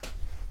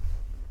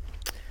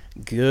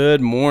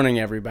Good morning,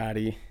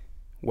 everybody.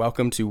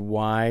 Welcome to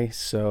Why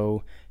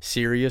So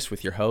Serious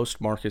with your host,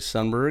 Marcus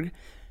Sundberg.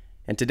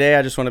 And today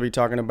I just want to be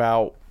talking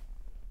about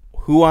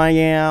who I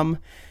am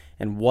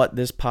and what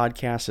this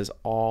podcast is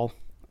all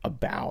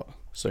about.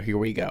 So here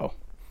we go.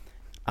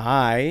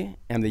 I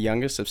am the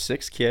youngest of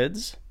 6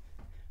 kids.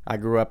 I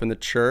grew up in the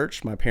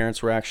church. My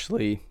parents were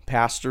actually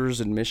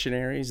pastors and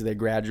missionaries. They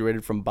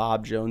graduated from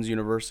Bob Jones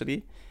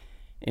University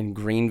in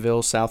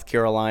Greenville, South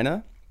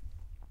Carolina.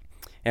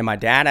 And my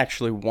dad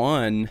actually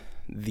won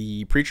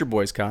the Preacher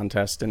Boys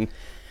contest in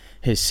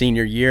his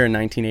senior year in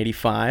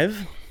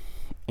 1985.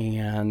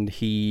 And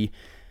he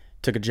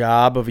took a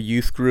job of a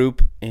youth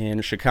group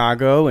in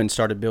Chicago and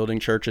started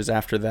building churches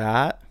after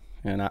that.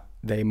 And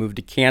they moved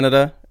to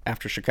Canada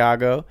after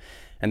Chicago,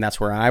 and that's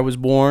where I was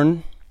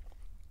born.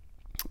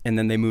 And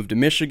then they moved to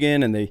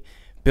Michigan, and they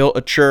built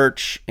a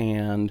church,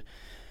 and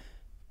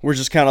we're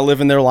just kind of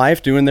living their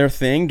life, doing their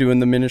thing,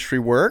 doing the ministry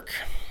work.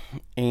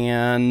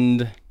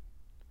 And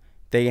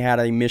they had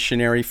a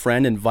missionary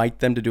friend invite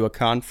them to do a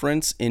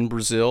conference in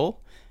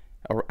Brazil,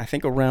 I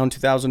think around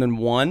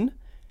 2001.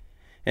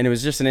 And it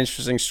was just an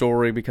interesting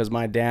story because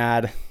my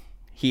dad,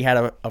 he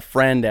had a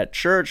friend at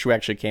church who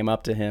actually came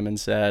up to him and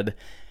said,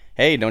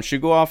 "Hey, don't you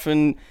go off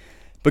and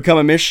become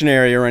a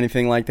missionary or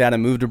anything like that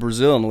and move to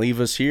Brazil and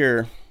leave us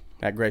here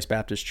at Grace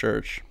Baptist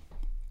Church."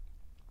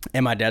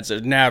 And my dad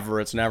said, "Never,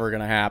 it's never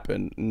going to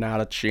happen.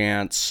 Not a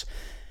chance."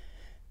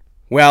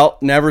 Well,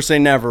 never say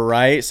never,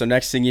 right? So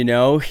next thing you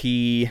know,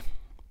 he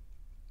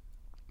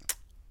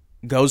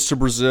goes to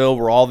Brazil.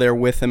 We're all there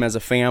with him as a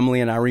family,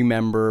 and I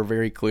remember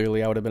very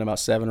clearly, I would have been about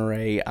 7 or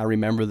 8. I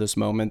remember this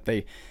moment.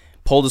 They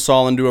pulled us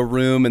all into a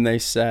room, and they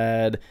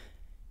said,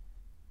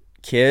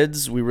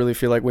 "Kids, we really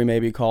feel like we may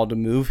be called to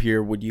move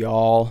here. Would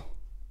y'all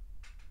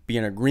be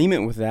in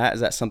agreement with that? Is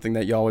that something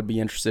that y'all would be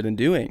interested in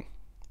doing?"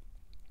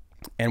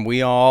 And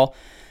we all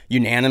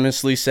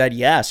unanimously said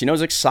yes. You know, it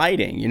was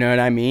exciting. You know what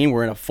I mean?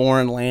 We're in a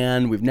foreign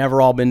land. We've never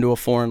all been to a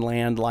foreign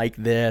land like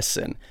this,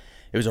 and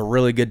it was a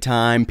really good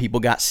time. People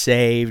got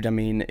saved. I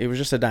mean, it was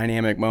just a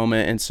dynamic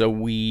moment. And so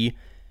we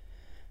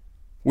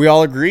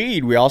all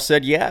agreed. We all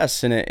said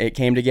yes, and it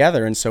came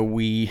together. And so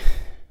we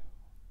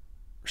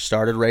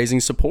started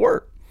raising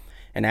support.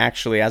 And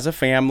actually, as a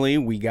family,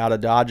 we got a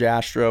Dodge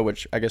Astro,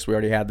 which I guess we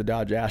already had the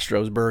Dodge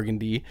Astros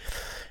Burgundy.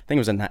 I think it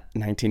was in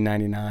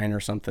 1999 or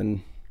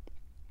something.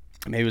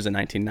 Maybe it was in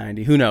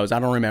 1990. Who knows? I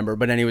don't remember.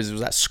 But anyways, it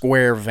was that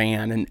square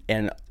van,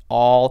 and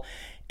all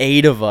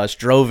 8 of us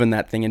drove in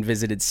that thing and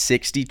visited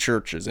 60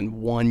 churches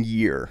in 1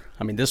 year.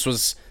 I mean, this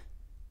was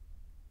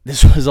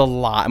a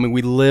lot. I mean,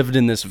 we lived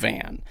in this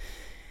van,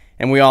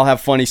 and we all have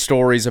funny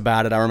stories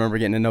about it. I remember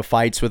getting into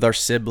fights with our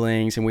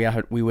siblings, and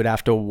we would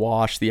have to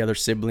wash the other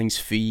siblings'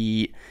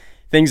 feet,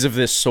 things of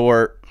this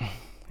sort.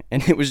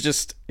 And it was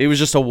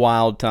just a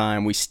wild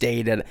time. We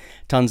stayed at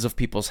tons of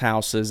people's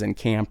houses and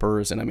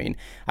campers, and I mean,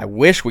 I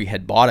wish we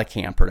had bought a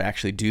camper to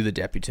actually do the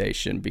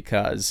deputation,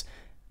 because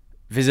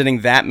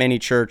visiting that many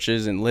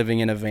churches and living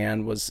in a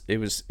van was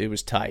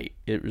tight.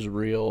 It was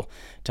real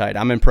tight.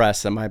 I'm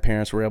impressed that my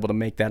parents were able to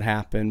make that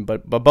happen.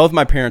 But both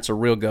my parents are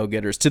real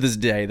go-getters. To this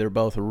day, they're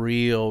both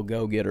real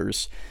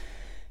go-getters.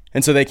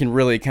 And so they can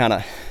really kind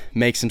of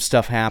make some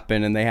stuff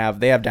happen, and they have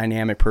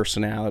dynamic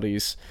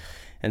personalities.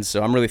 And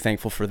so I'm really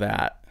thankful for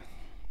that,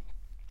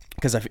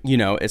 because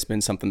it's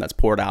been something that's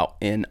poured out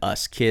in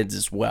us kids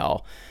as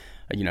well.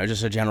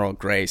 Just a general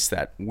grace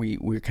that we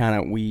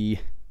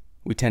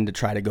tend to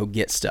try to go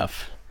get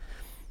stuff.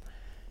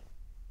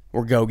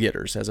 We're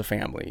go-getters as a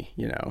family,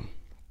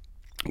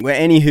 Well,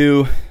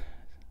 anywho,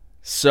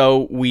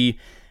 so we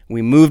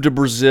moved to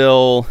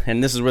Brazil,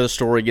 and this is where the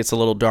story gets a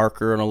little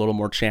darker and a little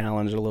more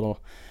challenged, a little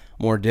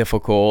more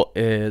difficult.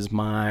 Is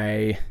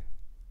my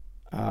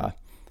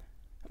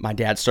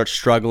dad starts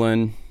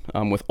struggling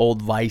with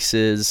old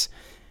vices,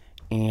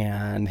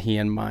 and he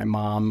and my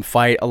mom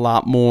fight a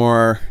lot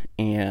more,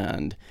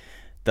 and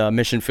the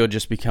mission field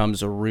just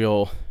becomes a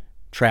real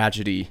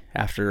tragedy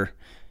after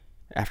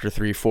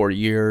 3-4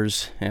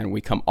 years, and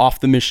we come off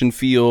the mission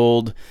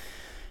field.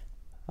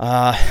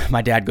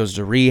 My dad goes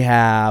to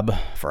rehab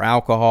for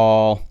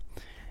alcohol,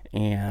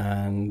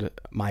 and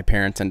my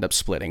parents end up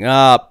splitting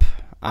up.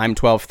 I'm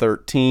 12,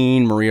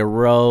 13. Maria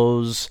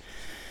Rose,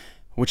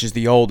 which is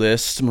the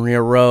oldest,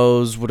 Maria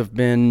Rose would have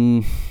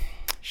been,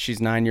 she's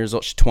 9 years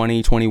old. She's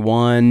 20,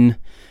 21.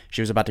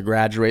 She was about to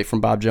graduate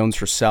from Bob Jones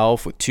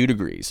herself with 2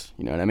 degrees.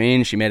 You know what I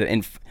mean? She made it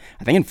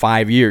in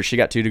 5 years. She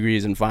got 2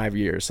 degrees in 5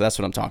 years. So that's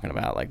what I'm talking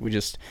about. Like,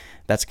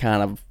 that's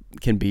kind of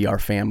can be our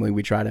family.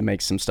 We try to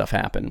make some stuff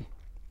happen.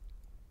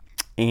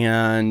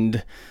 And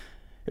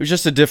it was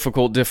just a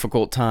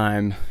difficult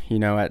time.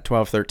 At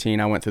 12, 13,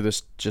 I went through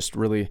this just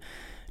really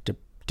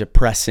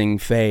depressing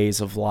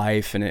phase of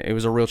life, and it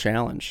was a real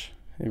challenge.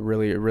 It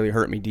really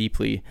hurt me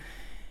deeply.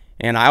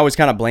 And I always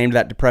kind of blamed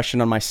that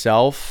depression on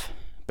myself.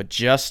 But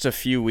just a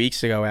few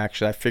weeks ago,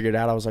 actually, I figured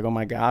out, I was like, oh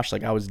my gosh,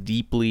 like I was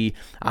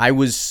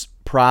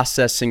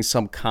processing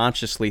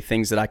subconsciously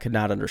things that I could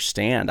not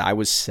understand. I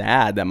was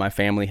sad that my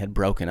family had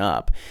broken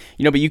up.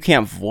 But you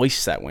can't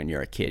voice that when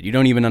you're a kid. You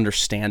don't even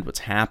understand what's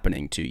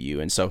happening to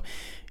you. And so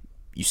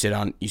you sit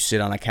on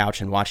a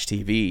couch and watch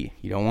TV.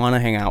 You don't want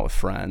to hang out with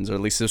friends, or at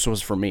least this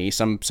was for me.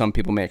 Some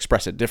people may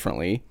express it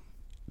differently,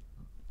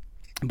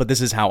 but this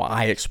is how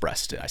I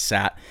expressed it. I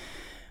sat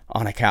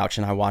on a couch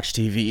and I watched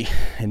TV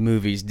and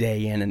movies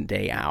day in and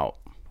day out.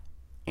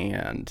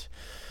 And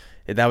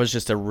that was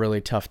just a really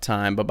tough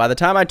time. But by the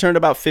time I turned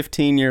about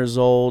 15 years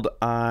old,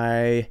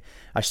 I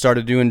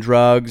started doing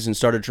drugs and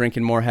started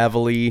drinking more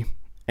heavily.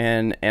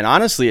 And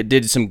honestly, it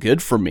did some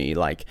good for me.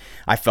 Like,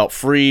 I felt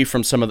free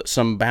from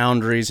some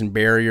boundaries and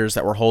barriers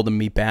that were holding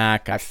me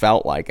back. I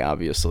felt like,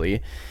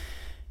 obviously,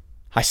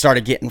 I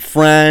started getting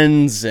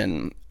friends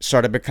and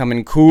started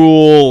becoming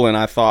cool. And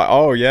I thought,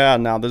 oh yeah,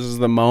 now this is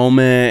the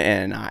moment.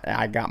 And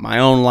I got my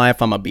own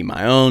life. I'm gonna be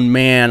my own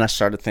man. I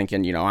started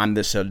thinking, I'm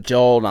this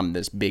adult. I'm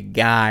this big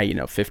guy.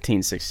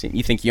 15, 16.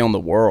 You think you own the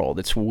world.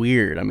 It's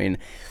weird. I mean,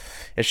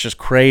 it's just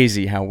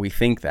crazy how we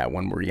think that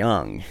when we're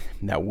young,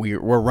 that we're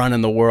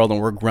running the world and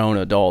we're grown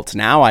adults.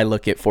 Now I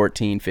look at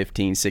 14,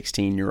 15,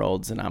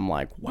 16-year-olds and I'm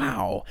like,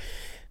 wow,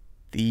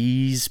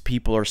 these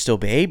people are still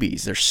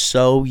babies. They're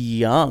so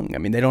young. I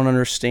mean, they don't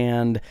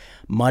understand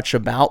much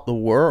about the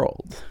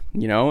world,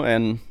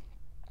 and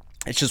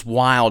it's just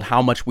wild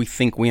how much we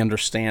think we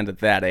understand at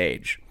that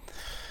age,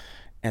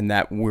 and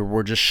that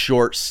we're just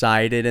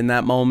short-sighted in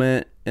that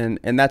moment.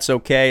 And that's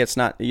okay. It's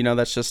not,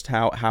 that's just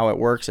how it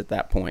works at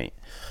that point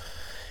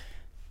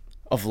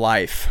of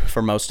life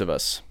for most of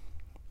us.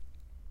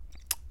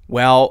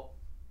 Well,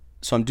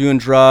 so I'm doing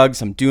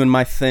drugs, I'm doing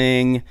my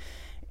thing,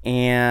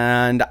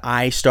 and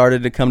I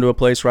started to come to a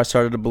place where I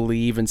started to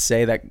believe and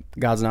say that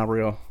God's not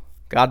real.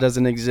 God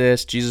doesn't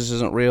exist, Jesus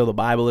isn't real, the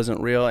Bible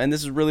isn't real. And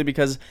this is really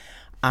because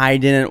I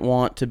didn't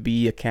want to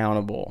be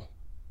accountable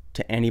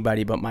to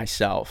anybody but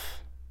myself.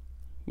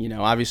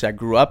 Obviously I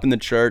grew up in the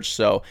church,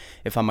 so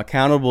if I'm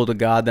accountable to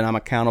God, then I'm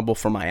accountable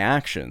for my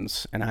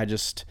actions. And I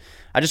just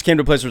came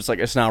to a place where it's like,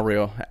 it's not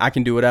real. I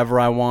can do whatever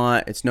I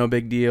want. It's no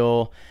big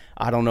deal.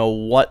 I don't know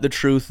what the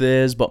truth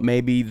is, but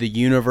maybe the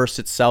universe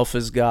itself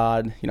is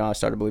God. I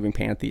started believing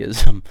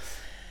pantheism.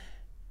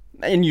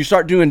 And you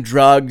start doing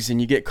drugs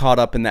and you get caught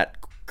up in that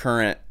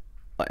current,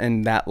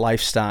 in that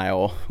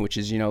lifestyle, which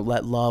is,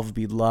 let love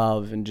be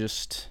love and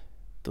just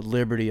the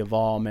liberty of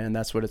all, man.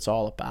 That's what it's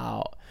all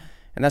about.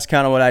 And that's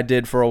kind of what I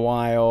did for a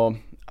while.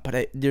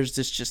 But there's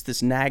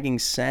this nagging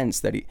sense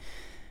that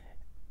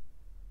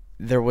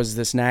there was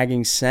this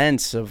nagging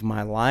sense of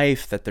my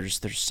life that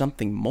there's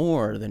something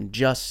more than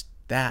just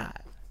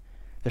that.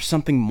 There's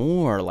something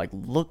more. Like,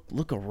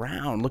 look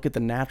around, look at the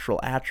natural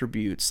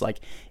attributes. Like,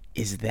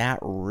 is that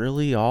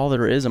really all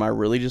there is? Am I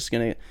really just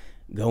gonna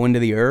go into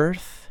the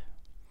earth?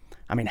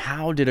 I mean,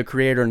 how did a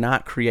creator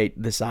not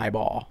create this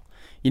eyeball?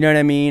 You know what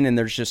I mean? And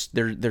there's just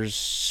there's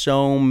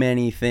so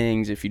many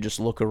things, if you just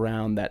look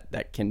around,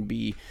 that can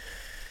be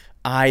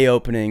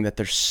eye-opening, that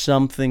there's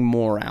something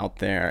more out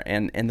there,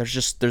 and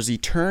there's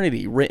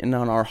eternity written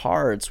on our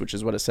hearts, which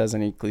is what it says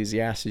in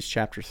Ecclesiastes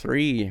chapter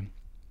 3.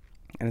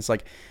 And it's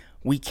like,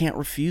 we can't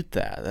refute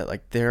that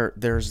like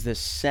there's this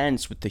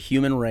sense with the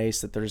human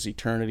race that there's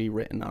eternity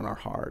written on our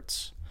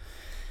hearts.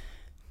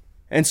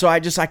 And so I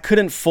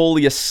couldn't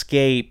fully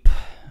escape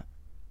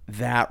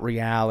that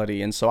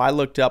reality. And so I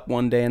looked up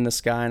one day in the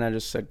sky and I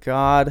just said,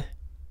 God,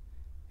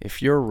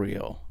 if you're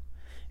real,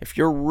 if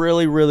you're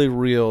really, really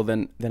real,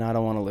 then I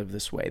don't want to live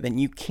this way. Then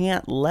you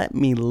can't let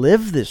me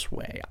live this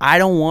way. I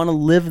don't want to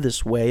live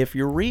this way if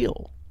you're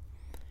real.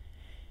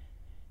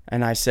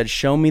 And I said,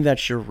 show me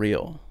that you're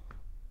real.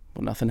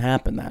 Well, nothing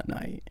happened that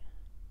night.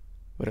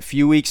 But a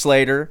few weeks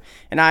later,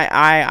 and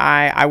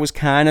I was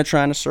kind of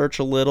trying to search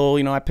a little.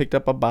 I picked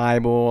up a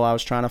Bible. I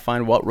was trying to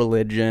find what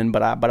religion,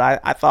 but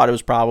I thought it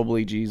was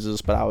probably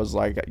Jesus. But I was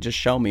like, just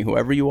show me.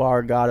 Whoever you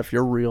are, God, if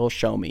you're real,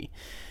 show me.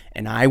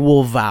 And I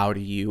will vow to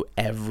you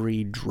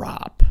every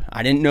drop.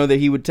 I didn't know that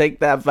he would take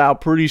that vow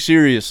pretty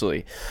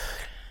seriously.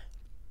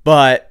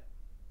 But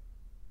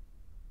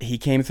he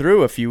came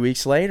through a few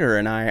weeks later,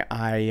 and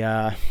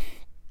I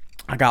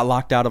got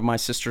locked out of my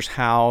sister's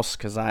house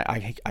because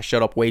I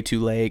showed up way too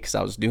late because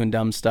I was doing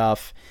dumb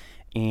stuff.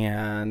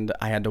 And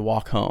I had to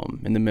walk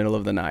home in the middle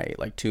of the night,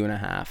 like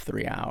 2.5,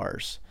 3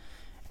 hours.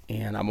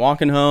 And I'm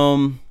walking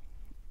home,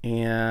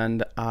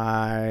 and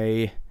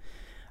I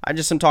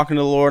just am talking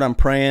to the Lord. I'm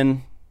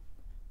praying.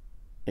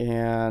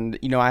 And,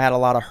 I had a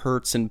lot of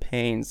hurts and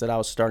pains that I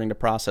was starting to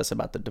process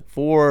about the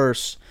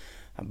divorce,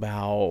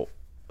 about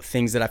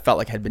things that I felt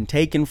like had been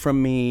taken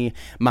from me,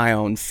 my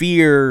own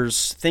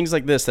fears, things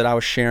like this that I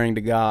was sharing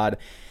to God.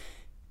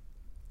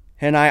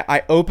 And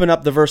I open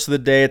up the verse of the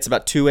day. It's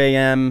about 2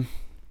 a.m.,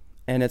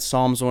 and it's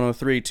Psalms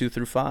 103, 2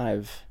 through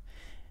 5.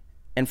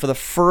 And for the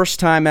first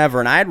time ever,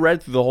 and I had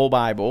read through the whole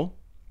Bible,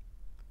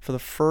 for the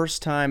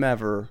first time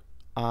ever,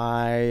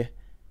 I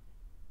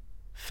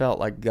felt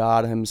like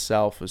God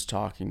himself was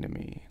talking to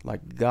me.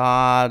 Like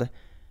God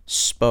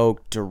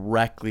spoke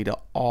directly to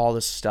all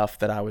the stuff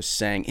that I was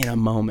saying in a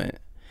moment.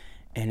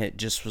 And it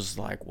just was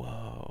like,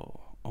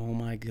 whoa. oh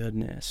my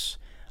goodness,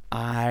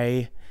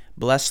 I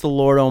bless the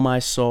Lord, O my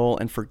soul,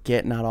 and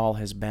forget not all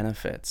his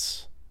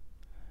benefits.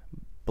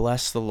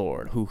 Bless the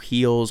Lord, who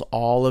heals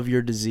all of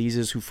your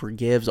diseases, who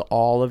forgives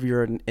all of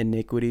your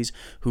iniquities,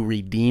 who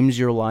redeems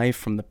your life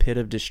from the pit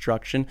of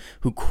destruction,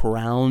 who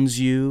crowns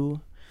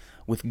you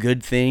with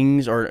good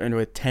things and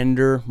with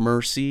tender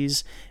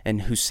mercies,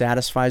 and who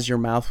satisfies your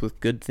mouth with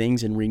good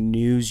things and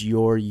renews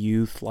your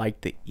youth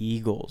like the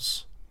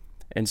eagles.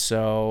 And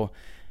so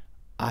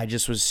I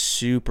just was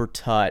super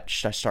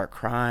touched. I start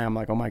crying. I'm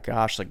like, oh my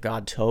gosh, like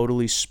God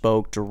totally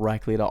spoke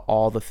directly to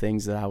all the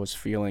things that I was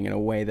feeling in a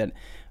way that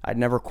I'd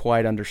never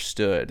quite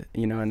understood,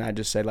 and I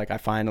just said, like,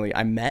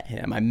 I met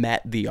him. I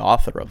met the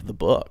author of the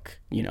book,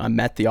 I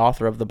met the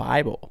author of the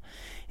Bible,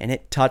 and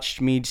it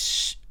touched me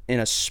in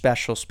a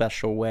special,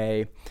 special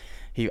way.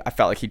 I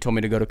felt like he told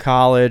me to go to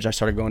college. I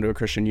started going to a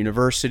Christian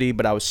university,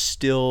 but I was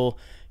still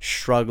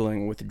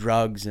struggling with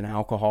drugs and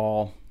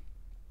alcohol.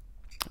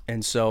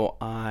 And so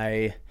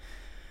I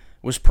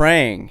was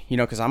praying,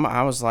 because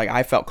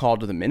I felt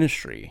called to the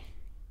ministry.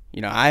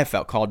 I have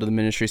felt called to the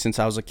ministry since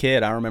I was a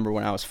kid. I remember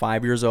when I was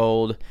 5 years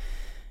old,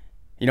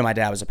 my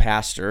dad was a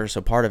pastor, so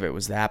part of it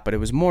was that, but it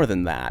was more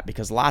than that,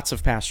 because lots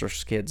of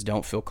pastors' kids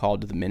don't feel called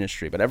to the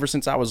ministry. But ever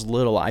since I was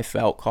little, I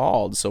felt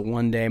called. So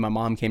one day my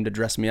mom came to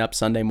dress me up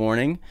Sunday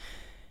morning,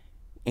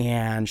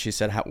 and she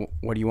said,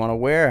 what do you want to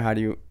wear? How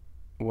do you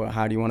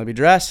want to be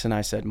dressed? And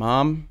I said,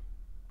 Mom,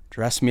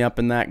 dress me up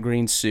in that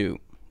green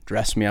suit.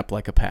 Dress me up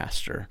like a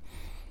pastor.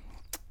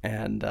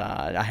 And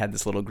I had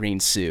this little green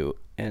suit.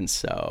 And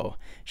so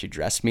she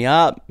dressed me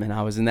up, and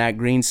I was in that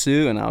green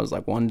suit, and I was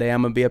like, one day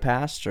I'm going to be a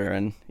pastor.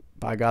 And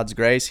by God's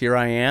grace, here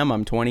I am.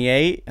 I'm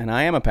 28, and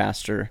I am a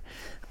pastor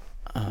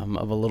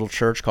of a little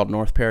church called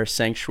North Parish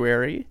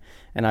Sanctuary.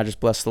 And I just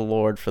bless the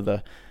Lord for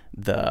the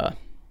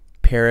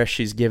parish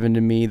he's given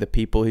to me, the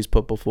people he's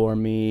put before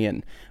me.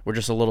 And we're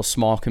just a little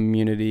small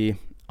community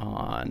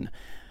on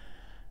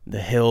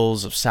the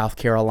hills of South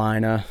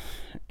Carolina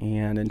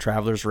and in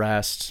Travelers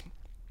Rest.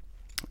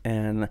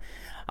 And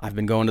I've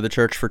been going to the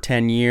church for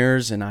 10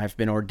 years, and I've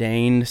been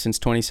ordained since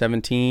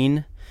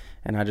 2017,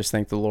 and I just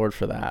thank the Lord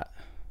for that.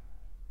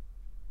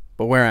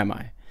 But where am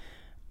I?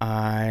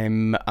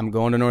 I'm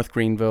going to North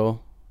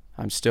Greenville.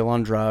 I'm still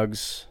on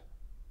drugs.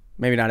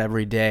 Maybe not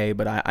every day,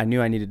 but I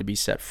knew I needed to be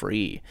set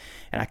free.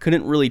 And I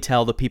couldn't really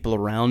tell the people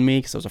around me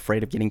because I was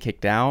afraid of getting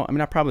kicked out. I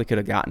mean, I probably could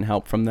have gotten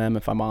help from them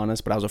if I'm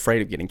honest, but I was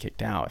afraid of getting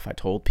kicked out if I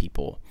told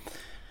people.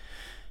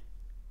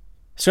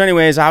 So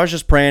anyways, I was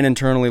just praying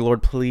internally,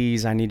 Lord,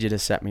 please, I need you to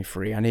set me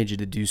free. I need you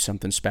to do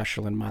something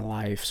special in my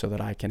life so that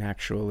I can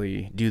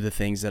actually do the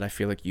things that I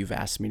feel like you've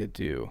asked me to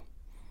do.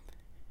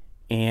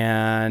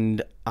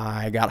 And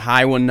I got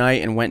high one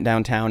night and went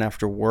downtown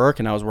after work,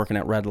 and I was working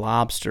at Red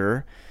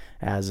Lobster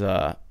as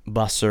a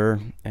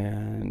busser,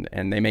 and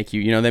they make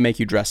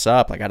you dress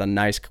up. Like I had a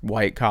nice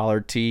white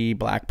collared tee,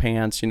 black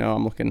pants,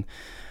 I'm looking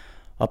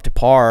up to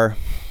par.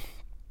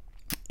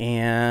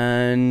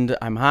 And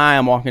I'm high,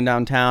 I'm walking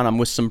downtown, I'm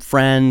with some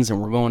friends,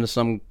 and we're going to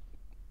some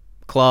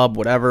club,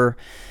 whatever.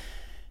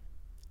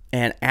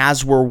 And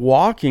as we're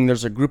walking,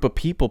 there's a group of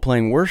people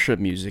playing worship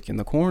music in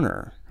the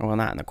corner. Well,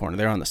 not in the corner,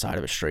 they're on the side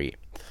of a street.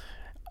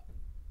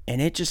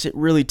 And it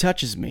really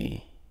touches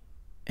me.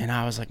 And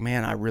I was like,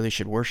 man, I really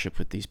should worship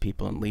with these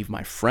people and leave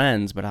my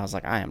friends. But I was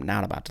like, I am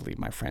not about to leave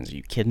my friends. Are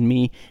you kidding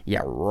me?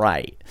 Yeah,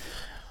 right.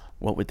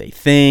 What would they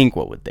think?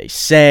 What would they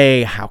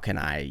say? How can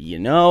I,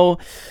 And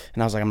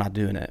I was like, I'm not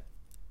doing it.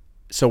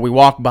 So we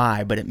walked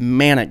by, but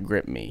it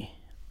gripped me.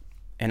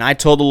 And I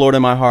told the Lord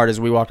in my heart as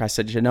we walked, I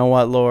said, you know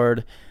what,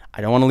 Lord?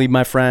 I don't want to leave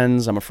my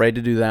friends. I'm afraid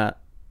to do that.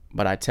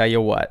 But I tell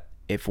you what,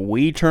 if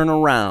we turn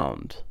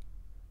around,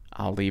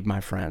 I'll leave my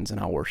friends and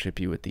I'll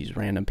worship you with these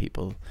random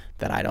people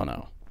that I don't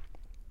know.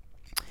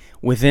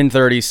 Within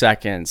 30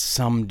 seconds,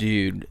 some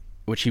dude,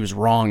 which he was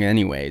wrong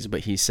anyways,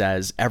 but he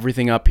says,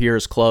 everything up here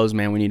is closed,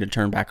 man. We need to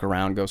turn back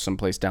around, go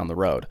someplace down the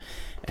road.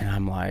 And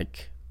I'm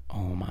like,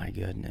 oh my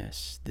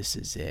goodness, this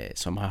is it.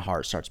 So my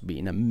heart starts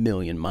beating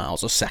 1,000,000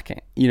 miles a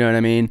second. You know what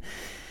I mean?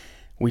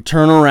 We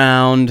turn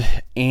around,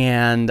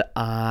 and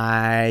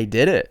I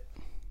did it.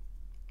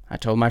 I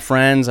told my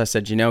friends, I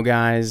said,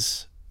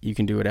 guys, you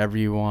can do whatever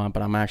you want,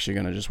 but I'm actually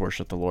going to just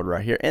worship the Lord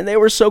right here. And they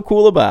were so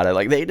cool about it.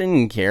 Like, they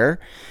didn't care.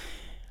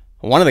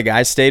 One of the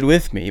guys stayed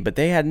with me, but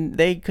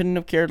they couldn't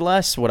have cared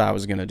less what I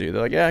was going to do.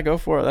 They're like, yeah, go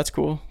for it. That's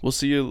cool. We'll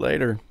see you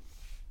later.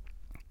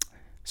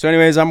 So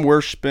anyways, I'm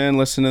worshiping,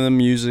 listening to the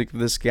music of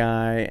this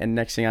guy, and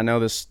next thing I know,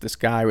 this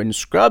guy in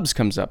scrubs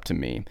comes up to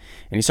me,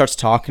 and he starts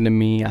talking to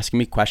me, asking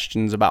me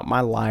questions about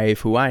my life,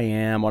 who I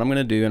am, what I'm going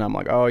to do, and I'm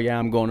like, oh yeah,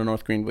 I'm going to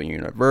North Greenville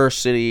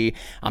University,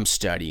 I'm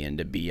studying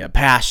to be a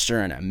pastor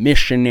and a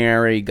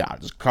missionary,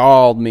 God's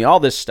called me, all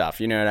this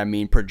stuff, you know what I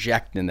mean,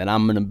 projecting that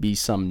I'm going to be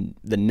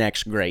the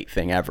next great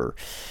thing ever.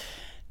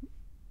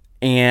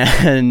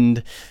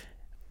 And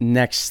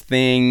next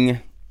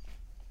thing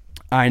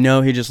I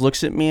know, he just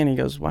looks at me and he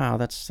goes, wow,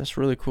 that's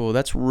really cool.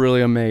 That's really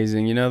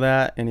amazing. You know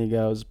that? And he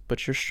goes,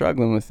 but you're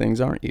struggling with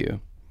things, aren't you?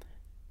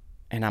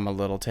 And I'm a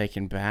little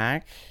taken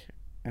back.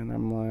 And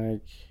I'm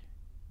like,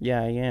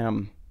 yeah, I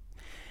am.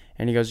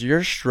 And he goes,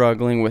 you're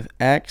struggling with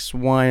X,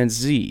 Y, and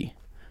Z,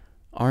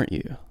 aren't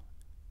you?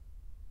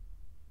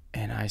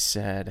 And I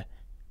said,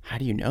 how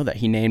do you know that?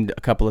 He named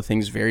a couple of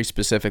things very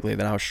specifically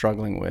that I was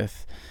struggling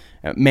with,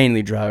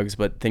 mainly drugs,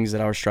 but things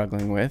that I was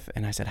struggling with.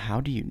 And I said,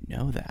 how do you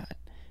know that?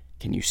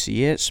 Can you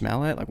see it,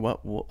 smell it? Like,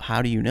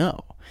 how do you know?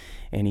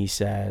 And he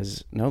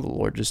says, no, the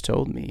Lord just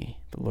told me.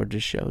 The Lord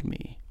just showed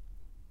me.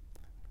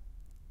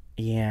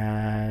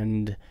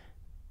 And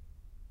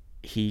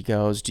he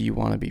goes, do you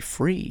want to be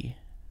free?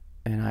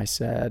 And I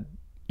said,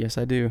 yes,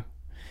 I do.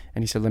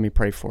 And he said, let me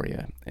pray for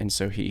you. And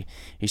so he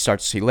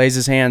lays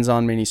his hands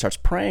on me and he starts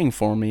praying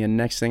for me. And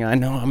next thing I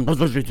know, I'm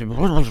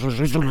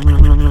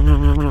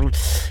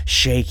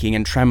shaking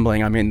and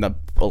trembling. I mean, the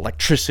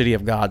electricity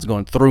of God's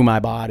going through my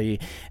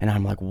body. And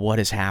I'm like, what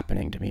is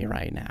happening to me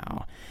right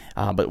now?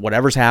 But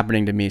whatever's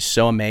happening to me is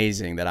so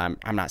amazing that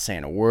I'm not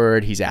saying a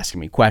word. He's asking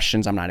me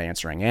questions. I'm not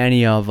answering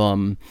any of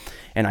them.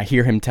 And I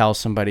hear him tell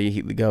somebody,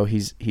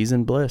 he's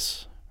in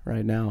bliss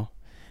right now.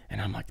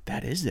 And I'm like,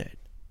 that is it.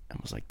 I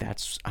was like,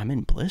 I'm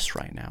in bliss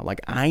right now. Like,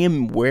 I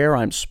am where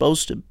I'm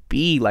supposed to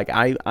be. Like,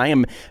 I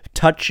am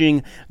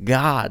touching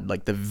God,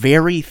 like the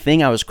very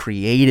thing I was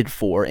created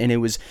for. And it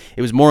was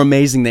more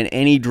amazing than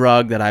any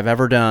drug that I've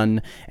ever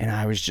done. And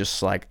I was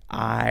just like,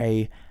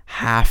 I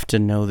have to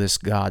know this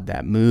God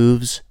that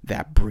moves,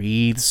 that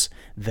breathes,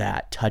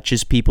 that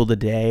touches people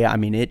today. I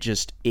mean,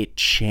 it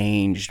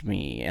changed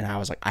me. And I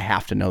was like, I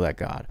have to know that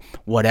God.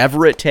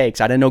 Whatever it takes.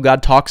 I didn't know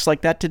God talks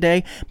like that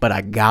today, but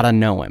I gotta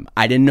know him.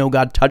 I didn't know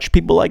God touched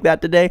people like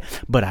that today,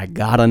 but I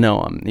gotta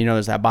know him. You know,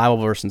 there's that Bible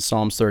verse in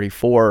Psalms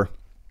 34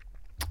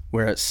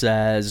 where it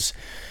says,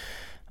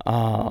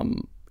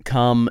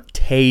 come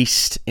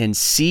taste and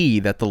see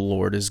that the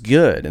Lord is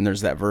good. And there's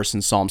that verse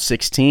in Psalm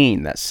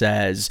 16 that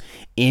says,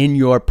 in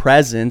your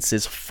presence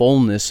is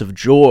fullness of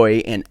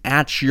joy, and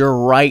at your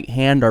right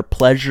hand are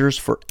pleasures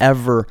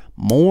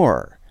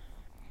forevermore.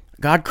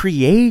 God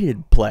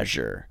created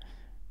pleasure.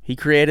 He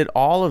created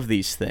all of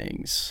these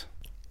things.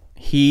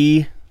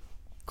 He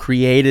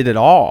created it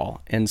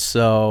all. And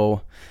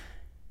so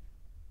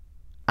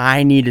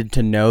I needed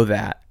to know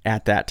that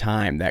at that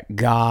time, that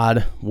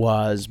God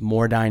was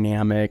more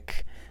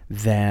dynamic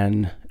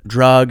than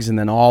drugs and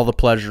then all the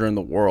pleasure in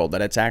the world,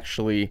 that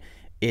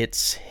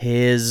it's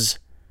his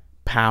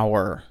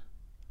power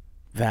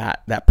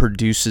that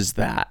produces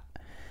that.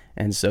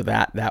 And so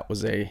that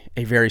was a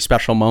very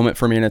special moment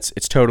for me, and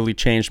it's totally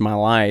changed my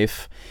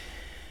life.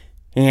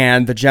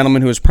 And the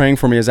gentleman who was praying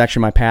for me is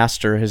actually my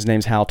pastor. His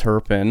name's Hal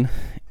Turpin,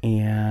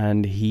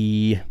 and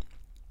he's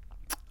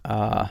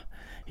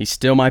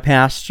still my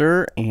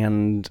pastor,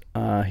 and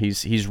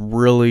he's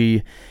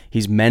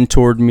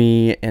mentored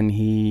me, and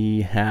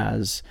he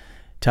has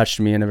touched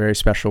me in a very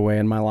special way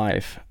in my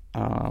life,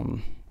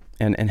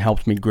 and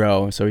helped me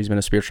grow. So he's been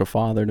a spiritual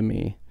father to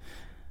me,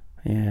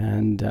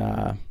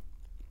 and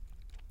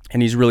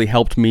he's really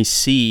helped me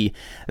see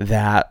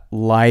that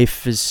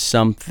life is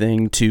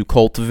something to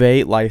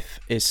cultivate. Life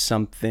is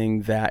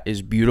something that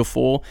is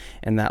beautiful,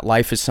 and that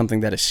life is something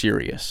that is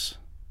serious.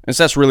 And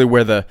so that's really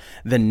where the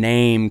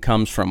name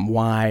comes from.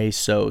 Why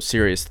so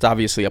serious? It's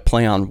obviously a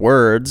play on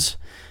words,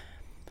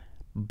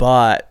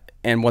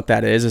 and what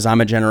that is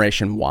I'm a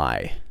generation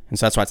Y. And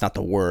so that's why it's not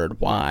the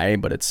word Y,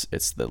 but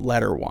it's the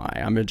letter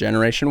Y. I'm a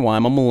generation Y.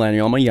 I'm a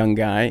millennial. I'm a young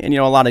guy. And,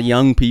 a lot of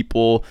young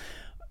people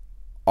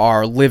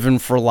are living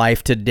for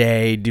life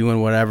today,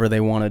 doing whatever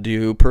they want to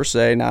do, per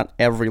se. Not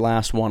every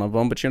last one of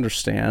them, but you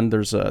understand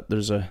there's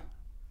a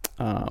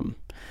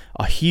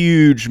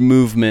huge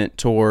movement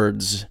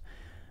towards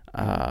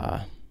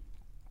that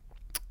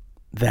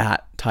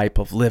type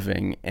of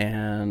living.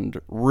 And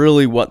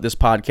really what this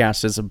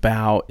podcast is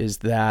about is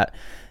that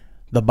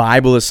the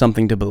Bible is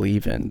something to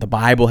believe in. The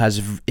Bible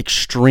has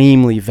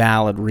extremely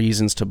valid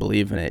reasons to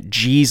believe in it.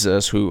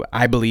 Jesus, who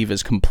I believe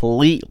is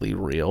completely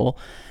real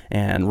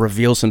and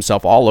reveals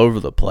himself all over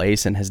the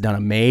place and has done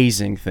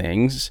amazing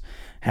things,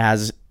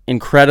 has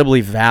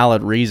incredibly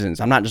valid reasons.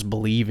 I'm not just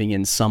believing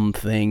in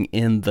something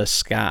in the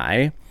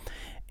sky.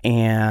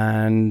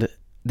 And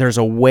there's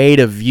a way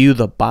to view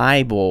the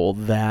Bible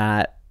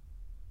that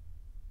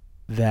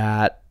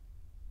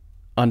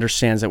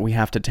understands that we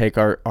have to take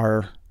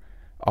our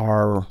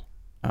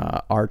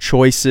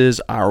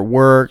choices, our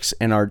works,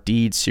 and our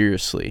deeds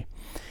seriously,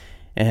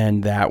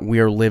 and that we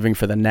are living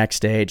for the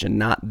next age and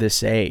not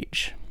this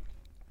age.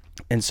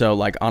 And so,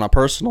 like, on a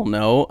personal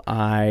note,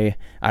 I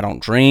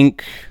don't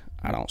drink,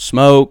 I don't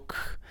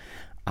smoke,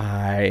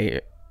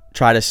 I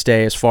try to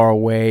stay as far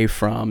away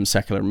from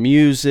secular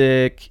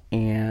music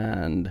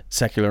and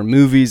secular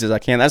movies as I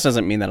can. That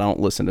doesn't mean that I don't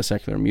listen to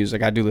secular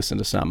music. I do listen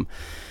to some,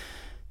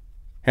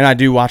 and I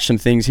do watch some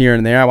things here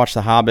and there. I watched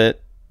The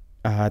Hobbit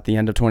at the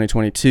end of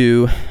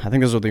 2022. I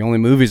think those were the only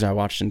movies I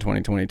watched in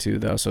 2022,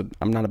 though, so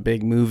I'm not a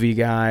big movie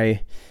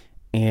guy,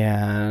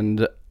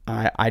 and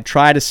I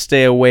try to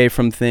stay away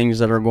from things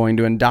that are going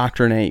to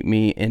indoctrinate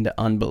me into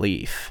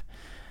unbelief.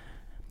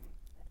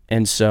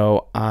 And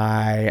so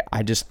I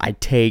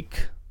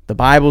take the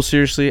Bible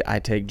seriously, I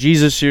take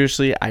Jesus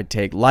seriously, I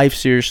take life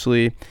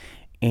seriously,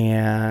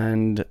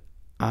 and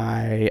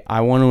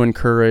I want to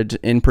encourage,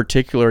 in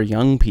particular,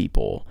 young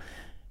people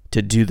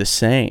to do the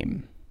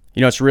same.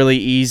 It's really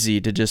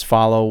easy to just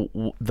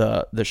follow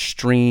the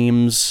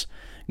streams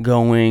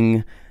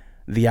going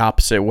the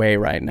opposite way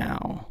right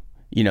now.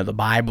 The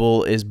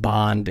Bible is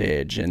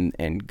bondage,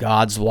 and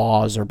God's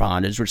laws are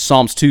bondage, which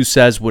Psalms 2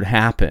 says would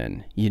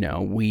happen.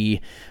 We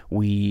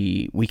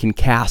can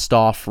cast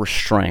off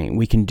restraint.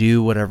 We can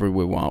do whatever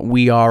we want.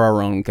 We are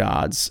our own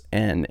gods.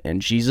 And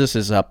Jesus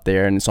is up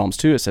there, and in Psalms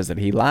 2 it says that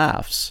he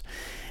laughs.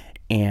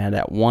 And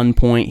at one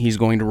point he's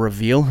going to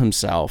reveal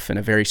himself in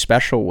a very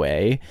special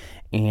way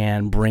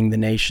and bring the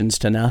nations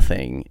to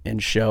nothing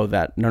and show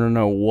that,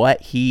 no,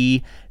 what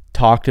he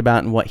talked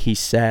about and what he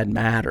said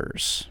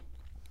matters.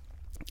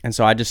 And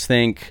so I just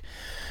think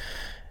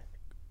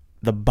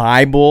the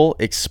Bible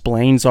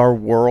explains our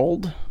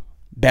world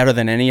better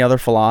than any other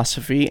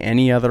philosophy,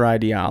 any other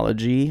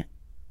ideology,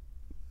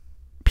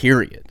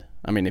 period.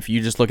 If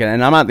you just look at it,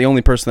 and I'm not the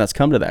only person that's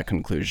come to that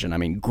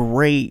conclusion.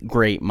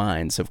 Great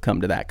minds have come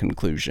to that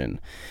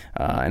conclusion.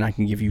 And I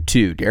can give you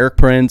two, Derek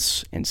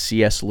Prince and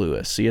C.S.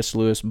 Lewis. C.S.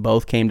 Lewis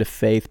both came to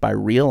faith by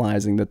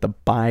realizing that the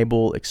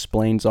Bible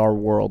explains our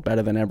world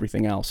better than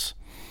everything else.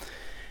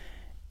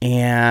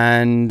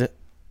 And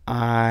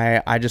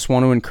I just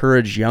want to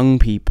encourage young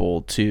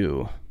people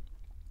to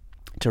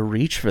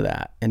reach for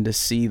that and to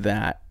see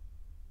that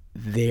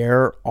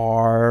there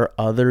are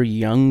other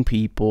young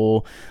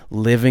people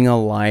living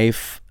a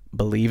life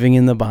believing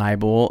in the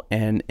Bible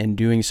and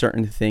doing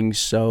certain things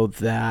so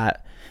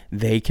that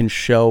they can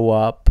show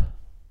up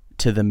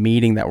to the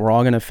meeting that we're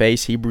all going to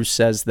face. Hebrews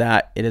says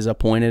that it is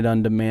appointed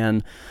unto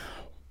man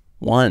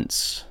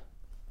once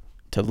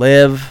to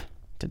live,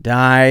 to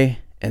die,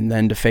 and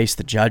then to face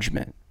the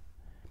judgment.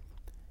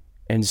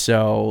 And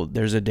so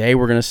there's a day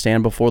we're going to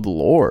stand before the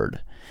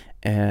Lord,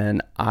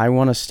 and I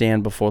want to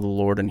stand before the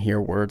Lord and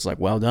hear words like,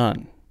 well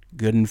done,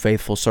 good and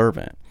faithful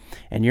servant.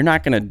 And you're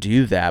not going to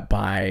do that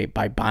by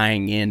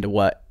buying into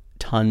what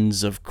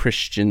tons of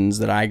Christians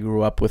that I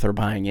grew up with are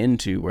buying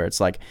into, where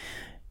it's like,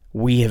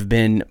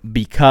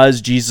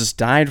 because Jesus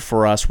died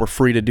for us, we're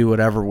free to do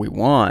whatever we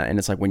want. And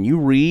it's like, when you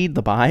read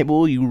the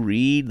Bible, you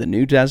read the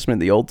New Testament,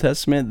 the Old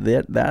Testament,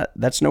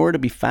 that's nowhere to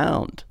be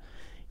found.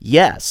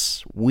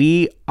 Yes,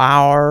 we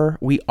are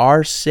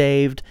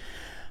saved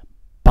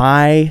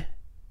by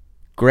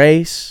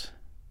grace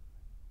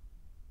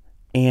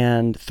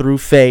and through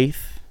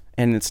faith,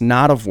 and it's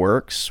not of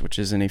works, which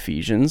is in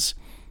Ephesians,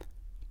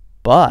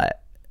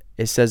 but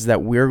it says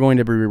that we're going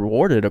to be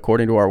rewarded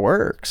according to our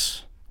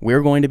works.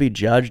 We're going to be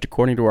judged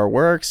according to our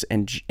works,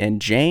 and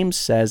James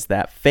says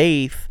that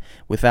faith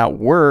without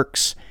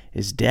works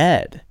is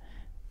dead,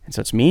 and so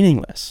it's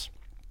meaningless.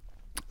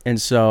 And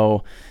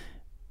so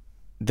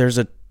there's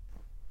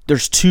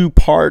two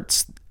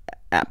parts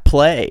at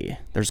play.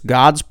 There's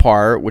God's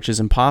part, which is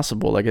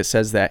impossible. Like it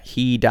says that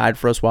he died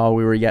for us while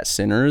we were yet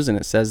sinners, and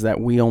it says that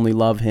we only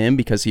love him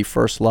because he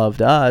first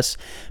loved us.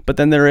 But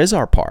then there is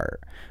our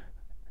part.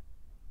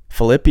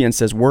 Philippians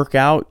says, work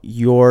out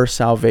your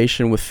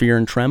salvation with fear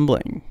and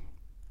trembling.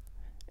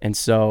 And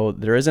so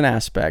there is an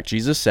aspect.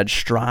 Jesus said,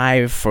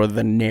 strive for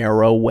the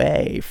narrow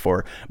way,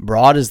 for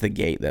broad is the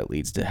gate that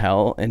leads to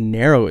hell, and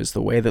narrow is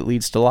the way that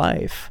leads to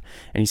life.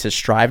 And he says,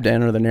 strive to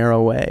enter the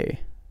narrow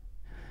way.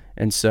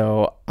 And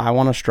so I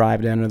want to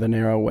strive to enter the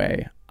narrow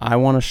way. I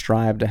want to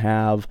strive to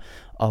have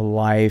a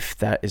life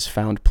that is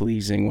found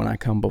pleasing when I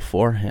come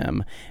before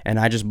him. And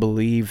I just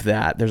believe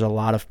that there's a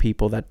lot of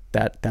people that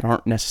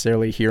aren't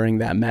necessarily hearing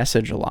that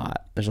message a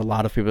lot. There's a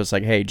lot of people that's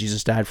like, hey,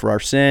 Jesus died for our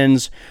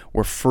sins.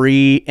 We're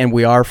free, and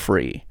we are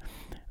free.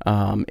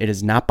 It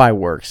is not by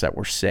works that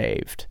we're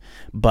saved.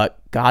 But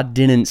God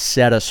didn't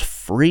set us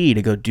free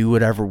to go do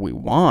whatever we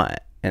want.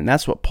 And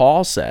that's what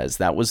Paul says.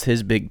 That was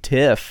his big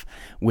tiff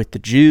with the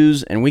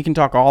Jews. And we can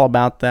talk all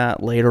about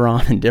that later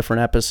on in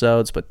different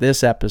episodes. But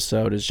this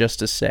episode is just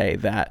to say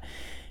that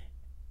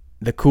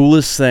the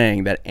coolest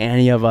thing that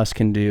any of us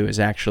can do is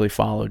actually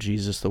follow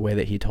Jesus the way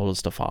that he told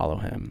us to follow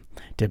him,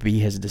 to be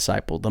his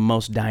disciple. The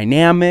most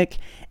dynamic,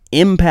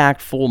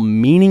 impactful,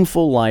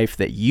 meaningful life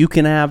that you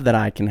can have, that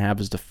I can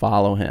have, is to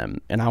follow him.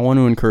 And I want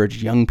to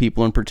encourage young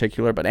people in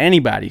particular, but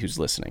anybody who's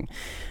listening,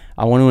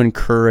 I want to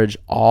encourage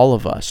all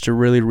of us to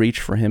really reach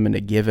for him and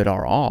to give it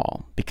our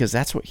all, because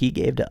that's what he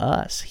gave to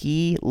us.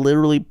 He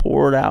literally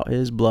poured out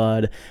his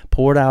blood,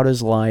 poured out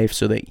his life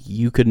so that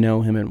you could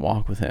know him and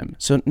walk with him.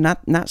 So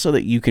not so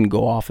that you can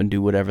go off and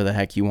do whatever the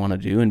heck you want to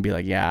do and be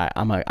like, yeah,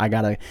 I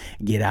got to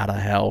get out of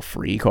hell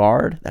free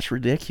card. That's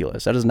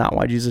ridiculous. That is not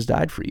why Jesus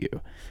died for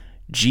you.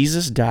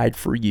 Jesus died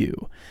for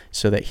you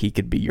so that he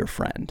could be your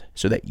friend,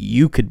 so that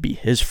you could be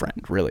his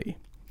friend, really,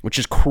 which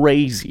is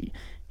crazy.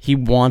 He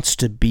wants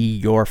to be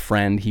your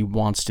friend. He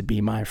wants to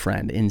be my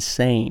friend.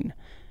 Insane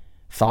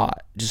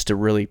thought, just to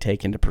really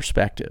take into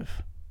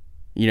perspective.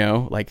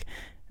 Like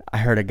I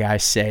heard a guy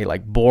say,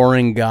 like,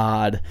 boring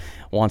God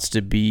wants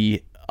to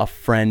be a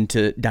friend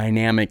to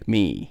dynamic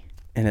me.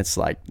 And it's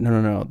like,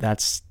 no,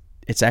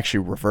 it's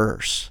actually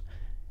reverse.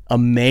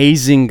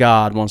 Amazing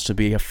God wants to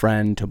be a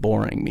friend to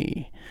boring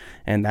me.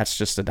 And that's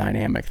just a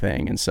dynamic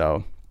thing. And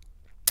so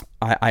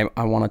I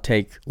want to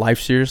take life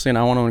seriously, and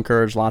I want to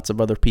encourage lots of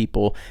other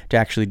people to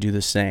actually do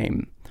the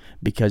same,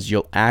 because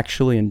you'll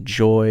actually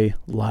enjoy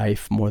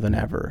life more than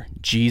ever.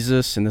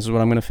 Jesus, and this is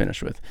what I'm going to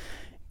finish with,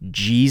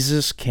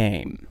 Jesus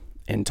came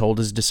and told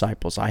his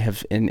disciples,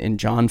 in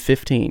John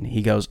 15,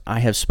 he goes, I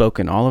have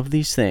spoken all of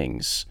these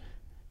things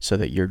so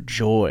that your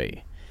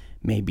joy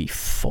may be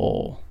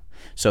full,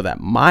 so that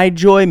my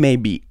joy may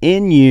be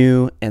in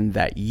you and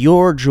that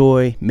your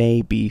joy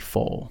may be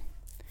full.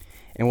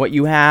 And what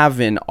you have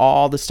in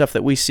all the stuff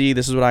that we see,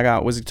 this is what I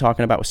was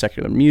talking about with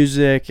secular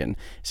music and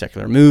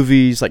secular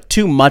movies, like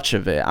too much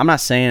of it. I'm not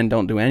saying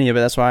don't do any of it.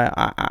 That's why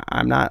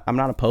I'm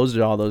not opposed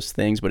to all those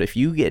things. But if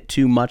you get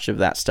too much of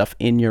that stuff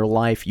in your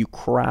life, you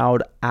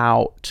crowd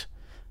out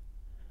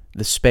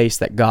the space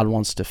that God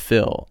wants to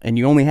fill, and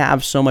you only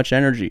have so much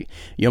energy.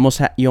 You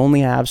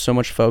only have so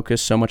much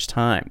focus, so much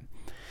time.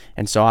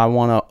 And so I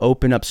want to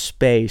open up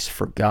space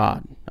for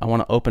God. I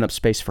want to open up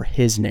space for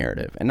his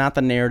narrative, and not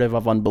the narrative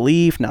of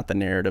unbelief, not the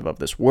narrative of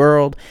this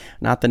world,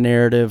 not the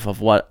narrative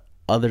of what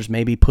others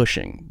may be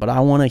pushing, but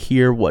I want to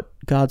hear what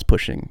God's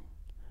pushing.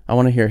 I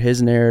want to hear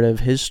his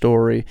narrative, his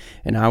story,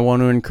 and I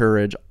want to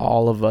encourage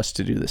all of us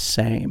to do the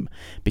same,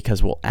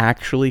 because we'll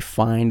actually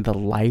find the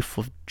life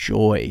of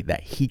joy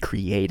that he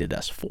created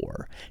us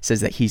for. It says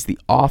that he's the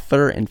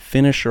author and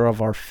finisher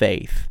of our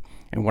faith.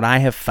 And what I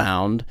have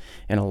found,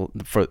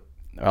 for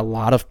a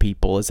lot of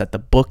people, is that the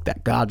book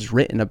that God's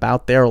written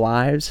about their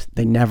lives,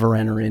 they never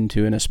enter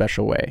into in a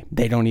special way.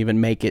 They don't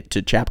even make it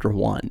to chapter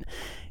 1.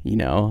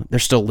 They're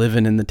still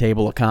living in the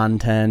table of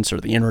contents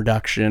or the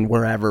introduction,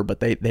 wherever, but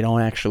they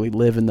don't actually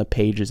live in the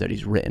pages that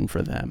he's written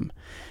for them.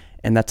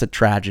 And that's a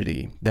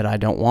tragedy that I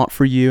don't want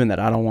for you and that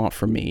I don't want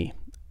for me.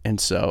 And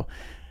so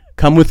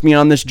come with me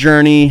on this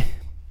journey,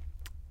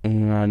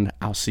 and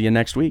I'll see you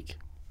next week.